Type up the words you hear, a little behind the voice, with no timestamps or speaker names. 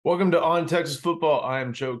Welcome to On Texas Football. I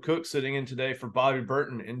am Joe Cook, sitting in today for Bobby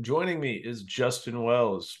Burton, and joining me is Justin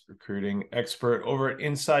Wells, recruiting expert over at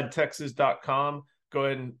InsideTexas.com. Go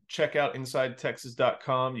ahead and check out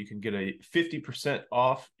InsideTexas.com. You can get a 50%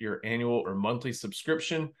 off your annual or monthly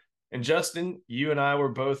subscription. And Justin, you and I were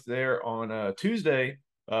both there on Tuesday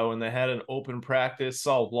when they had an open practice,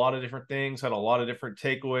 saw a lot of different things, had a lot of different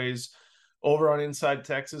takeaways over on Inside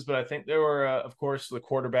Texas. But I think there were, of course, the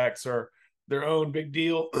quarterbacks are their own big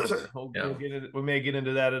deal. We may get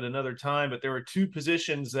into that at another time, but there were two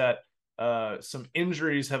positions that some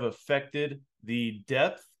injuries have affected the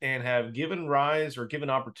depth and have given rise or given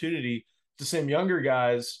opportunity to some younger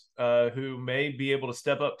guys who may be able to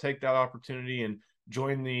step up, take that opportunity, and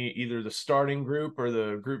join either the starting group or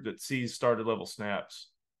the group that sees started level snaps.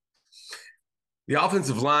 The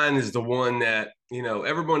offensive line is the one that,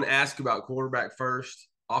 everyone asks about quarterback first.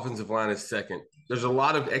 Offensive line is second. There's a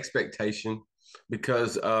lot of expectation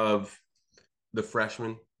because of the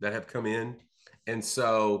freshmen that have come in. And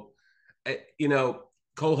so,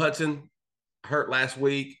 Cole Hudson hurt last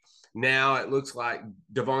week. Now it looks like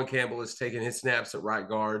Devon Campbell is taking his snaps at right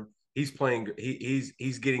guard. He's playing.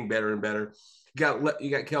 He's getting better and better. You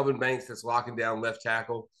got Kelvin Banks that's locking down left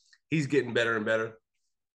tackle. He's getting better and better.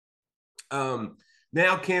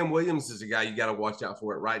 Now Cam Williams is a guy you got to watch out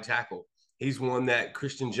for at right tackle. He's one that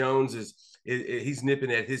Christian Jones he's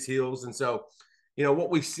nipping at his heels. And so, what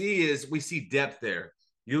we see depth there.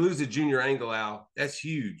 You lose a Junior Angilau, that's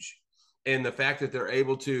huge. And the fact that they're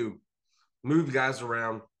able to move guys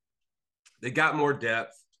around, they got more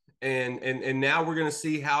depth. And now we're going to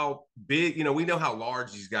see how big, we know how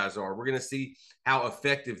large these guys are. We're going to see how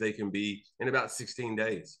effective they can be in about 16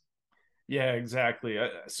 days. Yeah, exactly.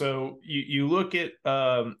 So you look at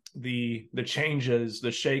the changes, the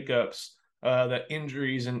shakeups that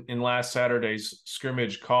injuries in last Saturday's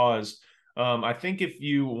scrimmage caused. I think if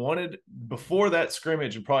you wanted before that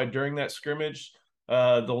scrimmage and probably during that scrimmage,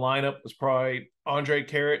 the lineup was probably Andre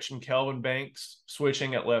Karich and Kelvin Banks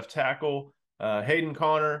switching at left tackle, Hayden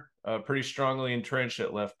Connor pretty strongly entrenched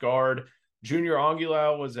at left guard. Junior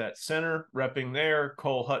Angilau was at center, repping there.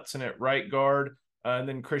 Cole Hudson at right guard. And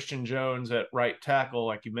then Christian Jones at right tackle,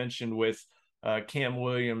 like you mentioned, with Cam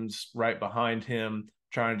Williams right behind him,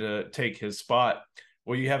 trying to take his spot.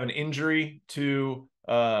 Well, you have an injury to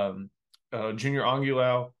Junior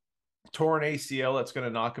Angilau, torn ACL that's going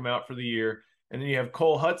to knock him out for the year. And then you have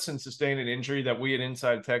Cole Hudson sustain an injury that we at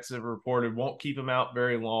Inside Texas have reported won't keep him out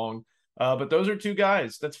very long. But those are two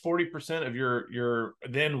guys. That's 40% of your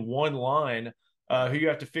then one line who you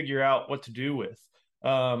have to figure out what to do with.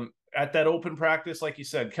 At that open practice, like you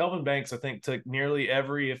said, Kelvin Banks, I think, took nearly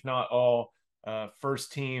every, if not all,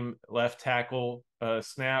 first team left tackle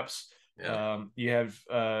snaps. Yeah. You have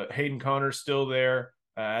Hayden Connor still there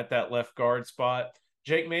at that left guard spot.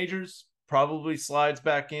 Jake Majors probably slides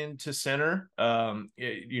back into center.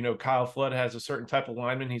 Kyle Flood has a certain type of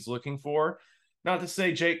lineman he's looking for. Not to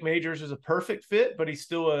say Jake Majors is a perfect fit, but he's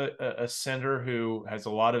still a center who has a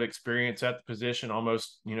lot of experience at the position,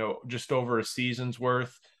 almost, just over a season's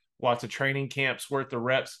worth. Lots of training camps worth the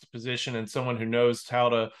reps at the position, and someone who knows how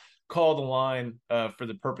to call the line for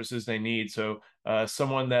the purposes they need. So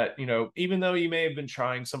someone that, even though you may have been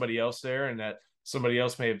trying somebody else there and that somebody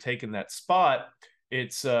else may have taken that spot,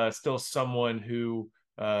 it's still someone who,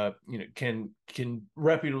 can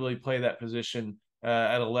reputably play that position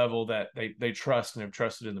at a level that they trust and have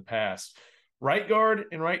trusted in the past. Right guard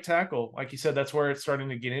and right tackle, like you said, that's where it's starting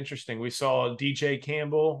to get interesting. We saw DJ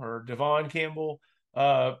Campbell or Devon Campbell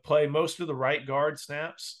play most of the right guard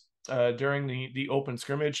snaps during the open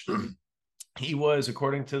scrimmage. He was,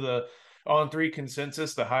 according to the On3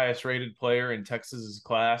 consensus, the highest rated player in Texas's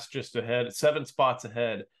class, just ahead, 7 spots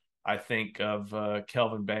ahead, I think, of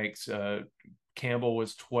Kelvin Banks. Campbell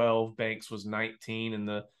was 12, Banks was 19 in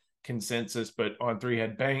the consensus, but On3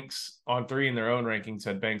 had Banks. On3 in their own rankings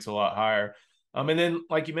had Banks a lot higher. And then,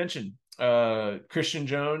 like you mentioned, Christian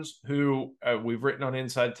Jones, who we've written on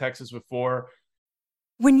Inside Texas before.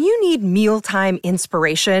 When you need mealtime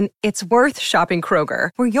inspiration, it's worth shopping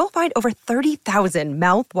Kroger, where you'll find over 30,000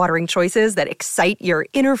 mouth-watering choices that excite your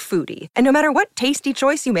inner foodie. And no matter what tasty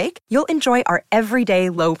choice you make, you'll enjoy our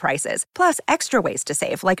everyday low prices, plus extra ways to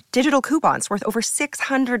save, like digital coupons worth over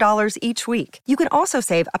 $600 each week. You can also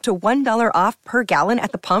save up to $1 off per gallon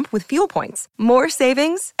at the pump with fuel points. More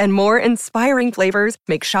savings and more inspiring flavors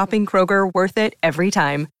make shopping Kroger worth it every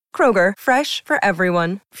time. Kroger, fresh for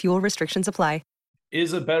everyone. Fuel restrictions apply.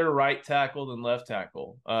 Is a better right tackle than left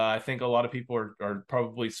tackle. I think a lot of people are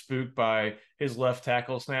probably spooked by his left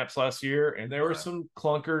tackle snaps last year, and there were some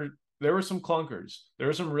clunkers. There were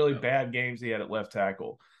some really bad games he had at left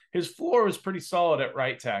tackle. his floor was pretty solid at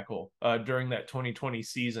right tackle during that 2020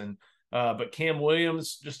 season. But Cam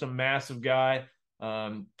Williams, just a massive guy,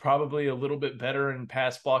 probably a little bit better in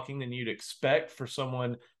pass blocking than you'd expect for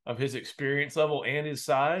someone of his experience level and his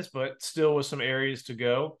size, but still with some areas to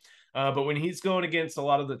go. But when he's going against a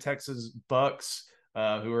lot of the Texas Bucks,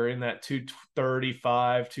 who are in that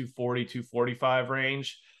 235, 240, 245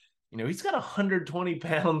 range, he's got 120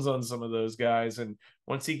 pounds on some of those guys. And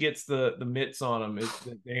once he gets the mitts on them,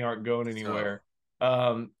 they aren't going anywhere.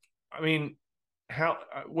 I mean, how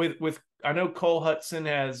with I know Cole Hudson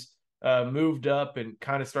has moved up and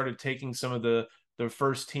kind of started taking some of the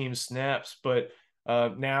first team snaps, but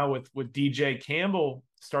now with DJ Campbell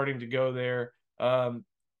starting to go there,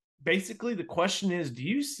 basically the question is, do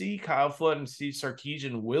you see Kyle Flood and Steve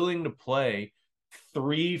Sarkisian willing to play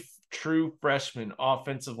 3 true freshman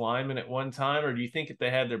offensive linemen at one time, or do you think if they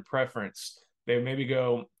had their preference, they would maybe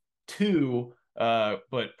go 2,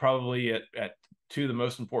 but probably at 2 of the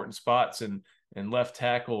most important spots and left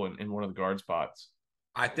tackle and one of the guard spots?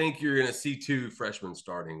 I think you're going to see 2 freshmen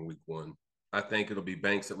starting week 1. I think it'll be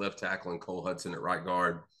Banks at left tackle and Cole Hudson at right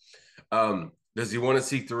guard. Does he want to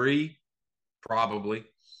see 3? Probably.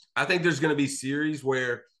 I think there's going to be series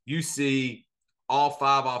where you see all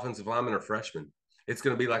 5 offensive linemen are freshmen. It's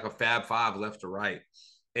going to be like a Fab 5 left to right.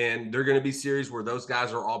 And they're going to be series where those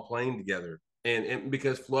guys are all playing together. And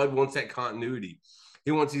because Flood wants that continuity.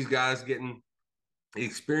 He wants these guys getting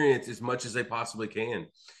experience as much as they possibly can.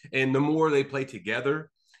 And the more they play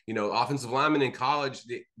together, offensive linemen in college,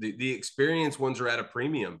 the experienced ones are at a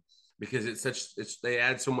premium because they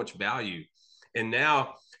add so much value. And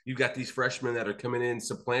now you've got these freshmen that are coming in,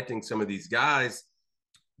 supplanting some of these guys.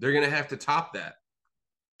 They're going to have to top that.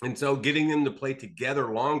 And so getting them to play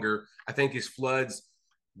together longer, I think, is Flood's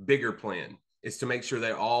bigger plan, is to make sure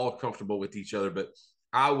they're all comfortable with each other. But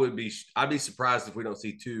I'd be surprised if we don't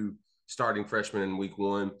see 2 starting freshmen in week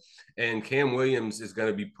 1. And Cam Williams is going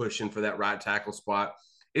to be pushing for that right tackle spot.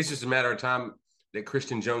 It's just a matter of time that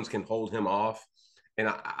Christian Jones can hold him off. And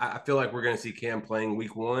I feel like we're going to see Cam playing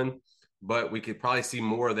week 1, but we could probably see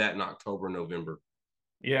more of that in October, November.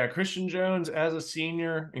 Yeah, Christian Jones as a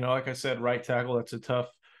senior, like I said, right tackle, that's a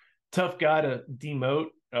tough guy to demote.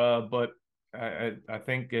 But I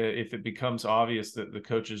think if it becomes obvious that the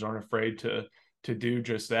coaches aren't afraid to do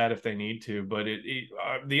just that if they need to. But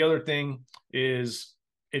the other thing is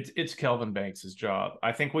it's Kelvin Banks' job.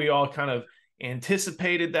 I think we all kind of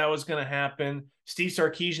anticipated that was going to happen. Steve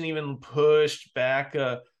Sarkisian even pushed back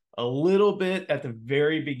a little bit at the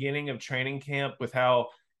very beginning of training camp with how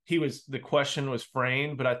the question was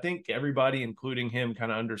framed. But I think everybody, including him,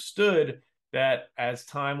 kind of understood that as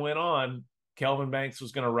time went on, Kelvin Banks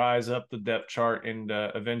was going to rise up the depth chart and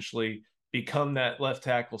eventually become that left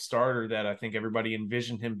tackle starter that I think everybody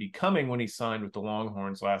envisioned him becoming when he signed with the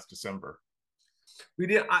Longhorns last December. We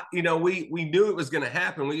did, we knew it was going to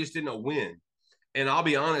happen. We just didn't know when. And I'll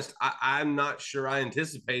be honest, I'm not sure I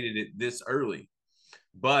anticipated it this early.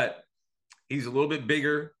 But he's a little bit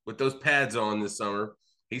bigger with those pads on this summer.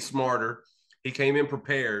 He's smarter. He came in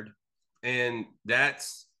prepared. And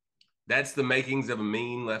that's the makings of a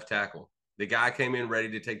mean left tackle. The guy came in ready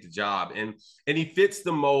to take the job. And he fits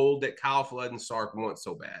the mold that Kyle Flood and Sark want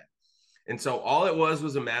so bad. And so all it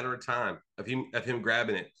was a matter of time of him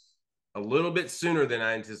grabbing it a little bit sooner than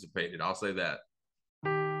I anticipated. I'll say that.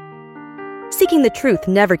 Seeking the truth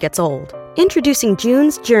never gets old. Introducing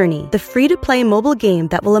June's Journey, the free-to-play mobile game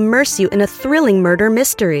that will immerse you in a thrilling murder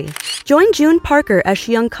mystery. Join June Parker as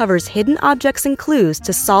she uncovers hidden objects and clues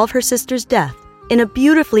to solve her sister's death in a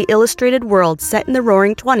beautifully illustrated world set in the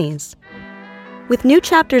Roaring '20s. With new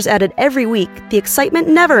chapters added every week, the excitement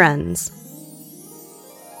never ends.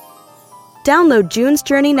 Download June's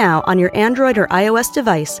Journey now on your Android or iOS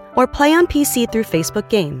device, or play on PC through Facebook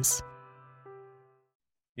Games.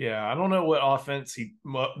 Yeah, I don't know what offense the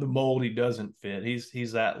mold he doesn't fit.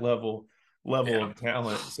 He's that level of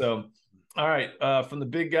talent. So, all right, from the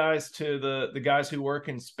big guys to the guys who work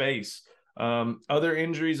in space. Other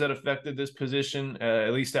injuries that affected this position,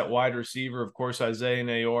 at least at wide receiver, of course, Isaiah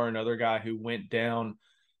Nayor, another guy who went down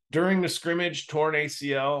during the scrimmage, torn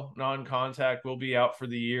ACL, non-contact, will be out for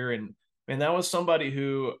the year. And that was somebody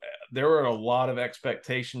who there were a lot of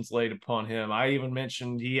expectations laid upon him. I even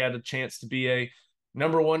mentioned he had a chance to be a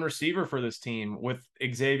number 1 receiver for this team with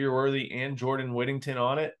Xavier Worthy and Jordan Whittington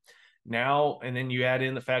on it now. And then you add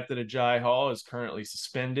in the fact that Agiye Hall is currently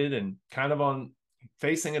suspended and kind of on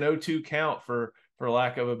facing an 0-2 count for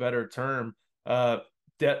lack of a better term.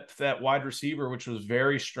 Depth at wide receiver, which was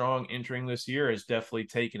very strong entering this year, has definitely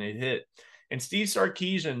taken a hit. And Steve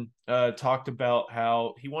Sarkisian talked about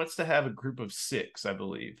how he wants to have a group of 6, I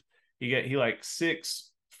believe. He like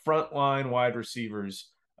 6 frontline wide receivers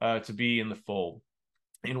to be in the fold.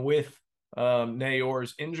 And with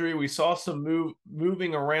Nayor's injury, we saw some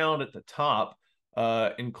moving around at the top,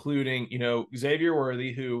 including, Xavier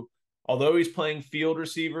Worthy, who, although he's playing field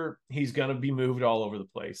receiver, he's going to be moved all over the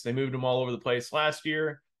place. They moved him all over the place last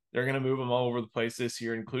year. They're going to move him all over the place this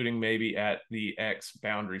year, including maybe at the X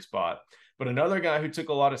boundary spot. But another guy who took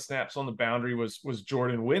a lot of snaps on the boundary was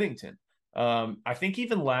Jordan Whittington. I think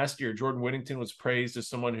even last year, Jordan Whittington was praised as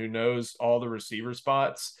someone who knows all the receiver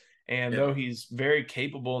spots. And though he's very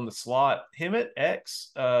capable in the slot, him at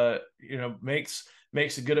X,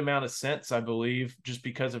 makes a good amount of sense, I believe, just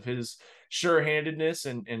because of his sure-handedness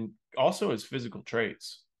and also his physical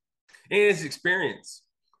traits. And his experience.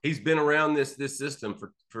 He's been around this system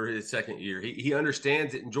for his second year. He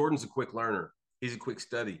understands it, and Jordan's a quick learner. He's a quick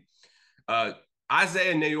study.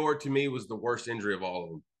 Isaiah Nayor, to me, was the worst injury of all of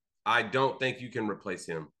them. I don't think you can replace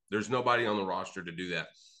him. There's nobody on the roster to do that.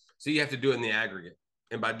 So you have to do it in the aggregate.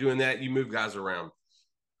 And by doing that, you move guys around.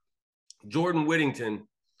 Jordan Whittington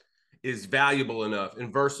is valuable enough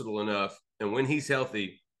and versatile enough, and when he's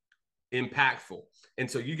healthy, impactful. And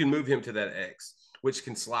so you can move him to that X, which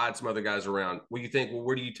can slide some other guys around. Well, you think, well,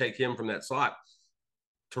 where do you take him from that slot?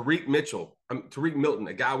 Tariq Milton,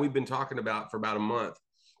 a guy we've been talking about for about a month.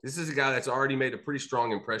 This is a guy that's already made a pretty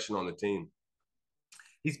strong impression on the team.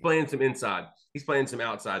 He's playing some inside. He's playing some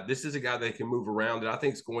outside. This is a guy that can move around that I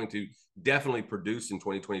think is going to definitely produce in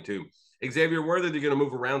 2022. Xavier Worthy, they're going to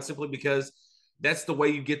move around simply because that's the way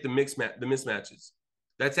you get the mismatches.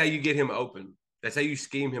 That's how you get him open. That's how you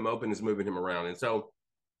scheme him open, is moving him around. And so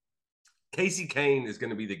Casey Kane is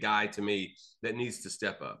going to be the guy, to me, that needs to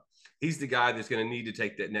step up. He's the guy that's going to need to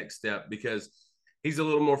take that next step because he's a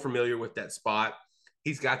little more familiar with that spot.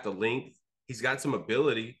 He's got the length. He's got some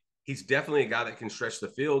ability. He's definitely a guy that can stretch the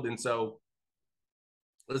field. And so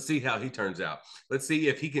let's see how he turns out. Let's see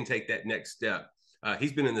if he can take that next step.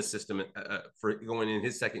 He's been in the system for going in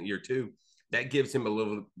his second year too. That gives him a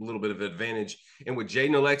little bit of advantage. And with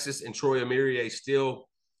Jaden Alexis and Troy Amirier still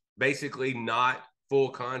basically not full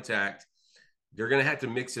contact, they're going to have to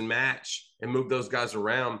mix and match and move those guys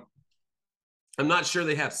around. I'm not sure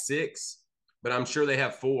they have 6, but I'm sure they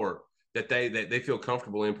have 4 that they feel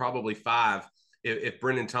comfortable in, probably 5 if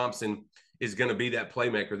Brennan Thompson is going to be that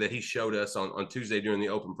playmaker that he showed us on Tuesday during the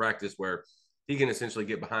open practice, where he can essentially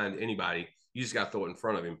get behind anybody. You just got to throw it in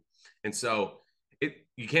front of him. And so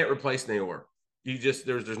you can't replace Nayor.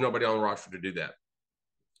 There's nobody on the roster to do that.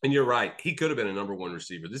 And you're right. He could have been a number 1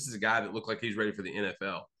 receiver. This is a guy that looked like he's ready for the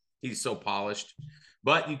NFL. He's so polished.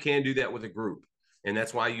 But you can do that with a group. And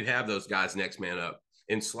that's why you have those guys next man up.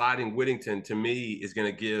 And sliding Whittington, to me, is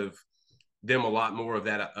going to give them a lot more of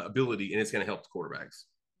that ability, and it's going to help the quarterbacks.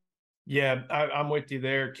 Yeah, I'm with you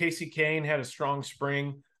there. Casey Kane had a strong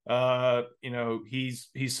spring. He's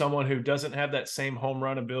someone who doesn't have that same home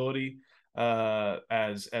run ability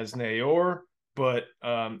as Nayor, but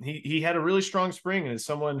he had a really strong spring and is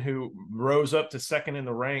someone who rose up to second in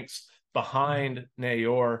the ranks behind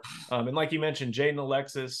Nayor. And like you mentioned, Jaden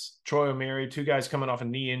Alexis, Troy Amiri, 2 guys coming off of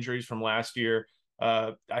knee injuries from last year.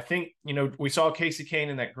 I think, we saw Casey Kane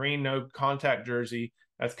in that green no contact jersey.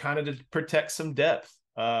 That's kind of to protect some depth,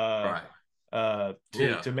 to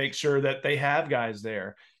make sure that they have guys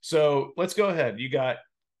there. So let's go ahead. You got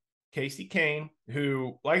Casey Kane,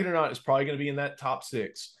 who, like it or not, is probably going to be in that top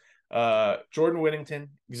 6. Jordan Whittington,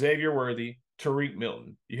 Xavier Worthy, Tariq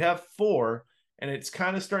Milton. You have 4, and it's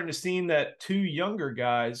kind of starting to seem that 2 younger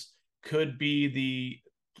guys could be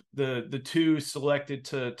the 2 selected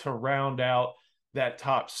to round out that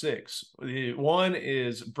top 6. One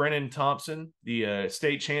is Brennan Thompson, the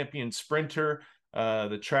state champion sprinter,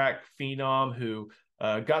 the track phenom who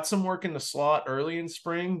got some work in the slot early in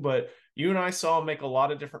spring, but you and I saw him make a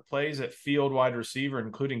lot of different plays at field wide receiver,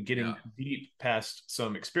 including getting deep past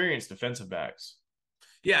some experienced defensive backs.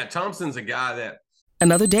 Yeah, Thompson's a guy that...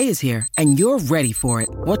 Another day is here, and you're ready for it.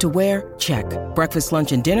 What to wear? Check. Breakfast,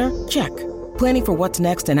 lunch, and dinner? Check. Planning for what's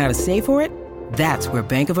next and how to save for it? That's where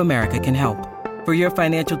Bank of America can help. For your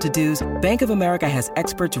financial to-dos, Bank of America has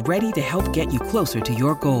experts ready to help get you closer to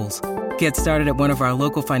your goals. Get started at one of our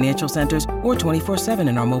local financial centers or 24/7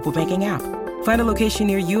 in our mobile banking app. Find a location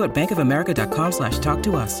near you at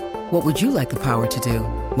bankofamerica.com/talktous. What would you like the power to do?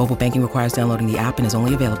 Mobile banking requires downloading the app and is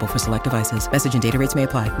only available for select devices. Message and data rates may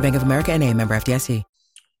apply. Bank of America N.A., member FDIC.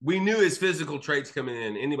 We knew his physical traits coming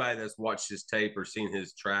in. Anybody that's watched his tape or seen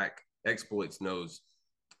his track exploits knows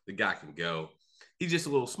the guy can go. He's just a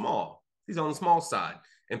little small. He's on the small side.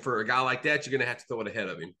 And for a guy like that, you're going to have to throw it ahead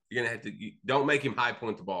of him. You're going to have to don't make him high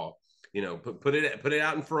point the ball. Put it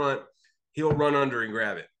out in front. He'll run under and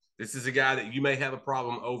grab it. This is a guy that you may have a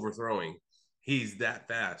problem overthrowing. He's that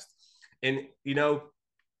fast. And, you know,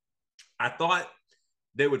 I thought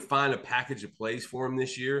they would find a package of plays for him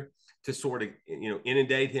this year to sort of, you know,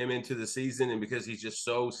 inundate him into the season. And because he's just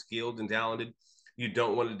so skilled and talented, you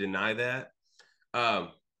don't want to deny that.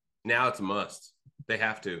 Now it's a must. They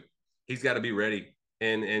have to. He's got to be ready.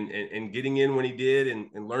 And getting in when he did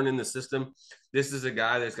and learning the system, this is a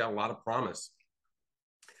guy that's got a lot of promise.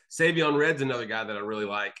 Savion Red's another guy that I really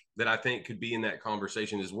like that I think could be in that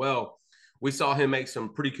conversation as well. We saw him make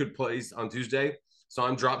some pretty good plays on Tuesday. Saw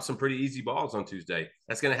him drop some pretty easy balls on Tuesday.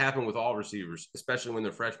 That's going to happen with all receivers, especially when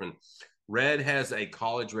they're freshmen. Red has a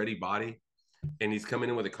college-ready body, and he's coming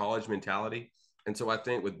in with a college mentality. And so I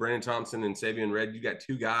think with Brennan Thompson and Savion Red, you got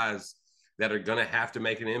two guys that are going to have to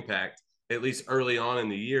make an impact, at least early on in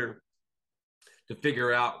the year, to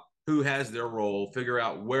figure out who has their role, figure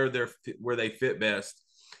out where they fit best,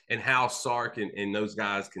 and how Sark and those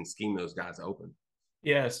guys can scheme those guys open.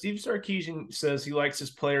 Yeah, Steve Sarkisian says he likes his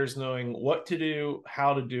players knowing what to do,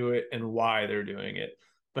 how to do it, and why they're doing it.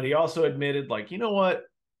 But he also admitted, like, you know what?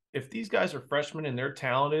 If these guys are freshmen and they're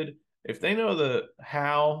talented, if they know the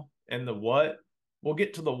how and the what, we'll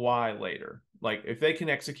get to the why later. Like, if they can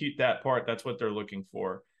execute that part, that's what they're looking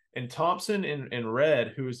for. And Thompson and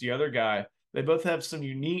Red, who is the other guy, they both have some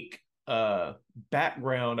unique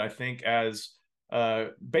background, I think, as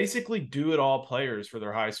basically do-it-all players for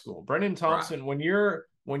their high school. Brennan Thompson, right.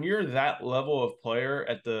 when you're that level of player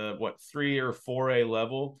at the 3 or 4A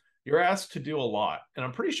level, you're asked to do a lot. And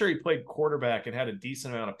I'm pretty sure he played quarterback and had a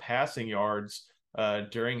decent amount of passing yards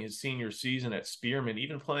during his senior season at Spearman,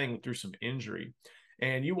 even playing through some injury.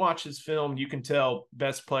 And you watch his film, you can tell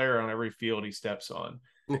best player on every field he steps on.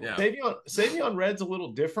 Yeah. Savion Red's a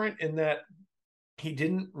little different in that he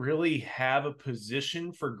didn't really have a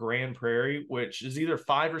position for Grand Prairie, which is either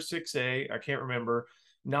 5 or 6A. I can't remember.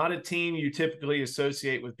 Not a team you typically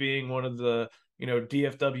associate with being one of the,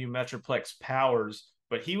 DFW Metroplex powers,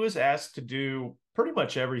 but he was asked to do pretty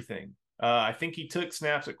much everything. I think he took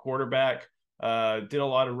snaps at quarterback, did a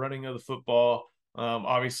lot of running of the football.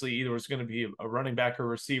 Obviously, either was going to be a running back or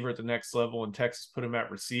receiver at the next level, and Texas put him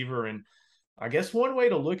at receiver. And I guess one way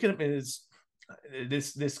to look at him is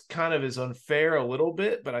this kind of is unfair a little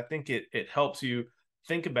bit, but I think it helps you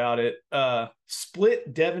think about it.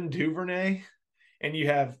 Split Devin Duvernay, and you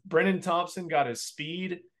have Brennan Thompson got his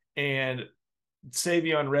speed, and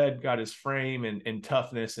Savion Red got his frame and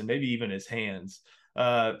toughness, and maybe even his hands.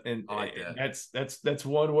 And I like that. That's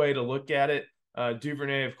one way to look at it.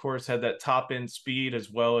 Duvernay, of course, had that top end speed as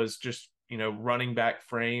well as just running back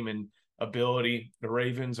frame and ability. The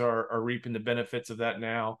Ravens are reaping the benefits of that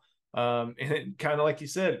now. And kind of like you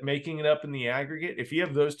said, making it up in the aggregate. If you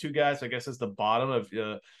have those two guys, I guess as the bottom of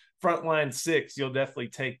front line 6, you'll definitely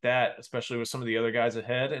take that, especially with some of the other guys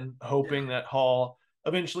ahead, and hoping that Hall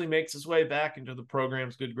eventually makes his way back into the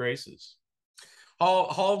program's good graces.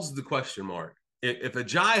 Hall's the question mark. If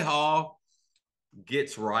Agiye Hall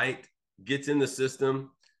gets right, gets in the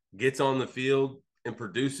system, gets on the field, and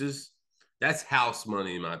produces, that's house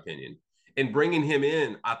money, in my opinion. And bringing him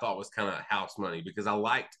in, I thought was kind of house money because I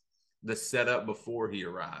liked the setup before he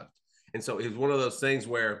arrived. And so it was one of those things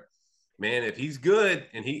where, man, if he's good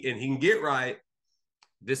and he can get right,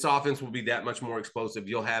 this offense will be that much more explosive.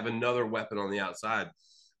 You'll have another weapon on the outside.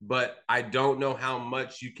 But I don't know how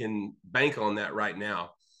much you can bank on that right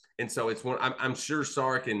now. And so it's one I'm sure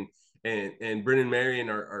Sark and Brennan Marion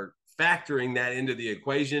are factoring that into the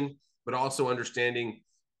equation, but also understanding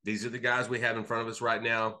these are the guys we have in front of us right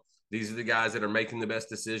now. These are the guys that are making the best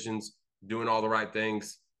decisions, doing all the right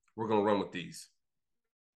things. We're going to run with these.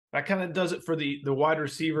 That kind of does it for the wide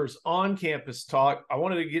receivers on campus talk. I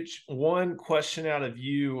wanted to get one question out of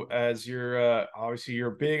you, as you're obviously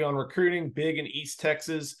you're big on recruiting, big in East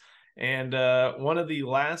Texas, and one of the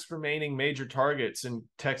last remaining major targets in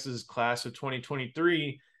Texas class of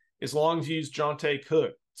 2023 is Longview's Jonte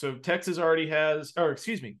Cook. So Texas already has,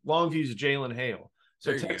 Longview's Jalen Hale.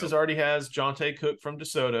 So Texas already has Jonte Cook from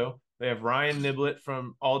DeSoto. They have Ryan Niblett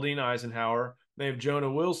from Aldine Eisenhower. They have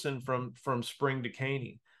Jonah Wilson from Spring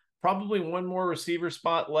Decaney. Probably one more receiver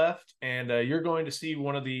spot left, and you're going to see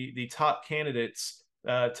one of the top candidates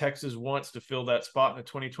Texas wants to fill that spot in the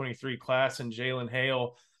 2023 class, and Jalen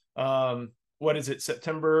Hale. What is it,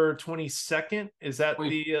 September 22nd? Is that the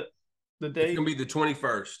date? It's going to be the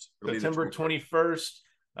 21st. September 21st.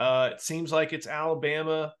 It seems like it's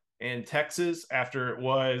Alabama and Texas after it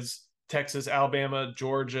was Texas, Alabama,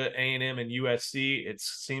 Georgia, A&M, and USC. It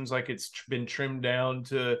seems like it's been trimmed down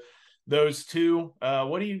to those two.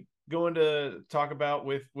 What are you going to talk about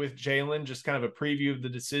with Jalen? Just kind of a preview of the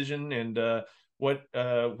decision, and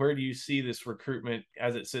where do you see this recruitment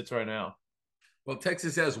as it sits right now? Well,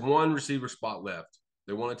 Texas has one receiver spot left.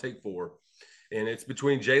 They want to take 4, and it's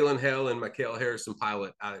between Jalen Hell and Mikael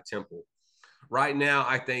Harrison-Pilot out of Temple. Right now,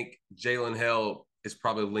 I think Jalen Hell is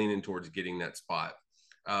probably leaning towards getting that spot.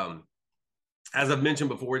 As I've mentioned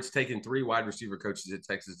before, it's taken 3 wide receiver coaches at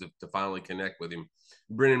Texas to finally connect with him.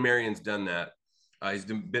 Brennan Marion's done that. He's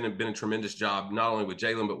been a tremendous job, not only with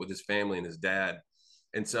Jalen, but with his family and his dad.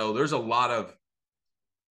 And so there's a lot of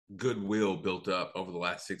goodwill built up over the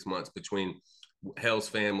last 6 months between Hell's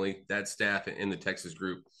family, that staff, and the Texas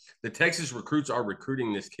group. The Texas recruits are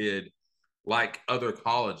recruiting this kid like other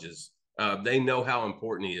colleges. They know how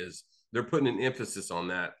important he is. They're putting an emphasis on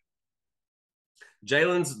that.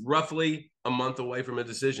 Jalen's roughly a month away from a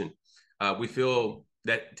decision. We feel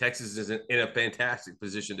that Texas is in a fantastic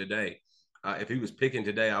position today. If he was picking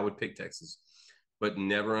today, I would pick Texas. But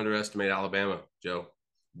never underestimate Alabama, Joe.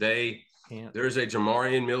 There's a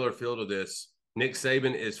Jamarian Miller feel to this. Nick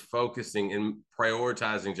Saban is focusing and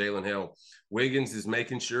prioritizing Jalen Hell. Wiggins is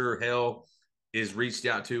making sure Hell is reached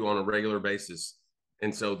out to on a regular basis.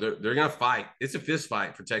 And so they're going to fight. It's a fist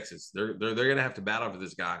fight for Texas. They're going to have to battle for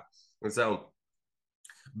this guy. And so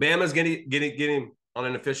Bama's going to get him on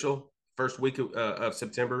an official first week of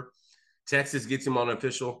September. Texas gets him on an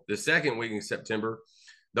official the second week in September.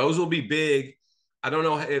 Those will be big. I don't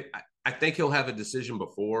know if I think he'll have a decision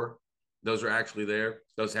before those are actually there.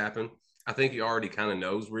 Those happen. I think he already kind of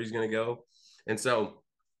knows where he's going to go. And so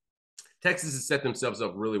Texas has set themselves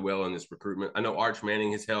up really well in this recruitment. I know Arch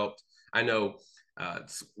Manning has helped. I know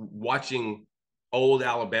watching old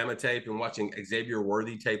Alabama tape and watching Xavier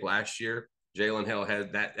Worthy tape last year, Jalen Hell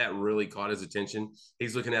had that really caught his attention.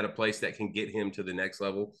 He's looking at a place that can get him to the next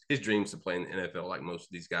level. His dream is to play in the NFL like most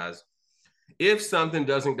of these guys. If something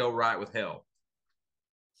doesn't go right with Hell,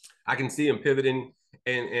 I can see him pivoting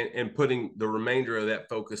and putting the remainder of that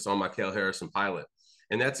focus on Mikael Harrison-Pilot.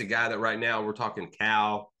 And that's a guy that right now we're talking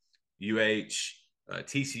Cal,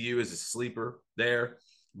 TCU is a sleeper there.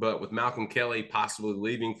 But with Malcolm Kelly possibly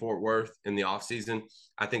leaving Fort Worth in the offseason,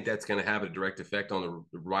 I think that's going to have a direct effect on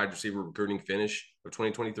the wide receiver recruiting finish of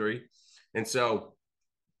 2023. And so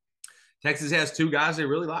Texas has 2 guys they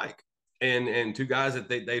really like and 2 guys that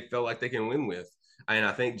they felt like they can win with. And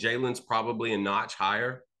I think Jalen's probably a notch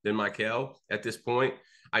higher than Mikael at this point.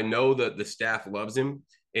 I know that the staff loves him,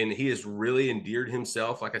 and he has really endeared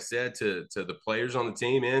himself, like I said, to the players on the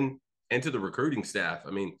team and to the recruiting staff.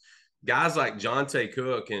 I mean, guys like Jonte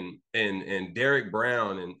Cook and Derek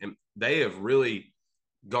Brown, and they have really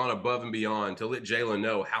gone above and beyond to let Jalen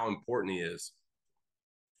know how important he is.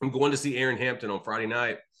 I'm going to see Aaron Hampton on Friday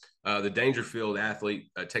night, the Dangerfield athlete,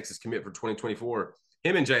 Texas commit for 2024.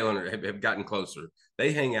 Him and Jalen have gotten closer.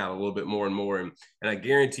 They hang out a little bit more and more. And I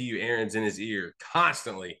guarantee you Aaron's in his ear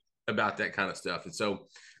constantly about that kind of stuff. And so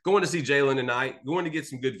going to see Jalen tonight, going to get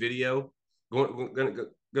some good video, going to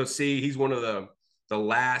go see. He's one of the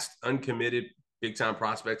last uncommitted big-time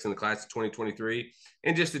prospects in the class of 2023,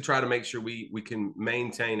 and just to try to make sure we can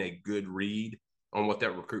maintain a good read on what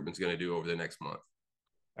that recruitment's going to do over the next month.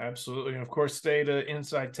 Absolutely. And, of course, stay to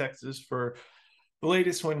Inside Texas for the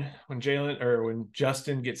latest when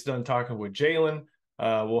Justin gets done talking with Jalen.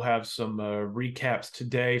 We'll have some recaps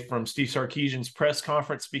today from Steve Sarkisian's press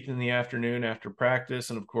conference, speaking in the afternoon after practice.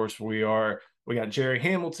 And, of course, we got Jerry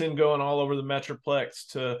Hamilton going all over the Metroplex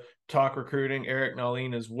to talk recruiting, Eric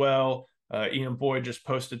Nahlin as well. Ian Boyd just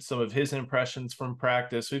posted some of his impressions from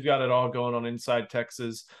practice. We've got it all going on Inside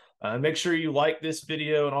Texas. Make sure you like this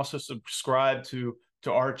video and also subscribe to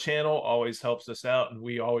our channel. Always helps us out, and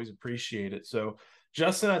we always appreciate it. So,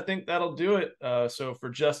 Justin, I think that'll do it. So for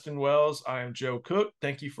Justin Wells, I am Joe Cook.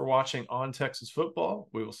 Thank you for watching On Texas Football.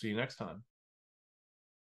 We will see you next time.